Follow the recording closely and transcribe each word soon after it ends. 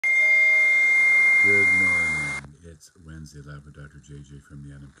Good morning. It's Wednesday, Lab Dr. JJ from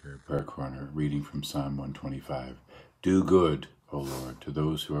the Anam, Cara Prayer Corner, reading from Psalm 125. Do good, O Lord, to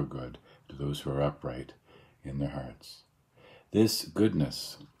those who are good, to those who are upright in their hearts. This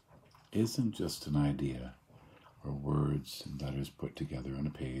goodness isn't just an idea or words and letters put together on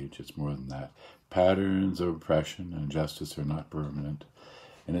a page. It's more than that. Patterns of oppression and injustice are not permanent.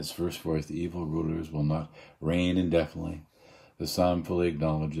 In its first voice, the evil rulers will not reign indefinitely. The psalm fully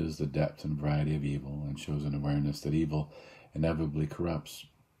acknowledges the depth and variety of evil and shows an awareness that evil inevitably corrupts.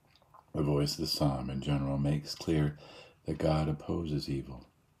 The voice of the psalm in general makes clear that God opposes evil.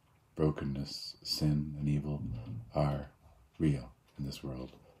 Brokenness, sin, and evil are real in this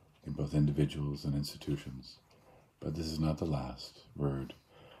world, in both individuals and institutions. But this is not the last word.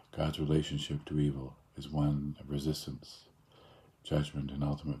 God's relationship to evil is one of resistance, judgment, and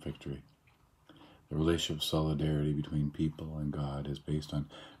ultimate victory. The relationship of solidarity between people and God is based on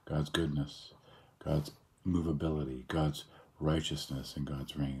God's goodness, God's movability, God's righteousness, and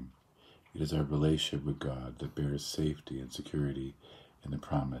God's reign. It is our relationship with God that bears safety and security in the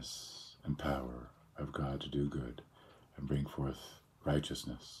promise and power of God to do good and bring forth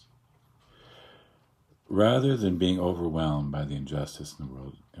righteousness. Rather than being overwhelmed by the injustice in the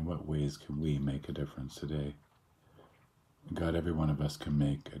world, in what ways can we make a difference today? God, every one of us can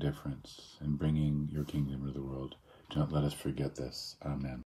make a difference in bringing your kingdom to the world. Do not let us forget this. Amen.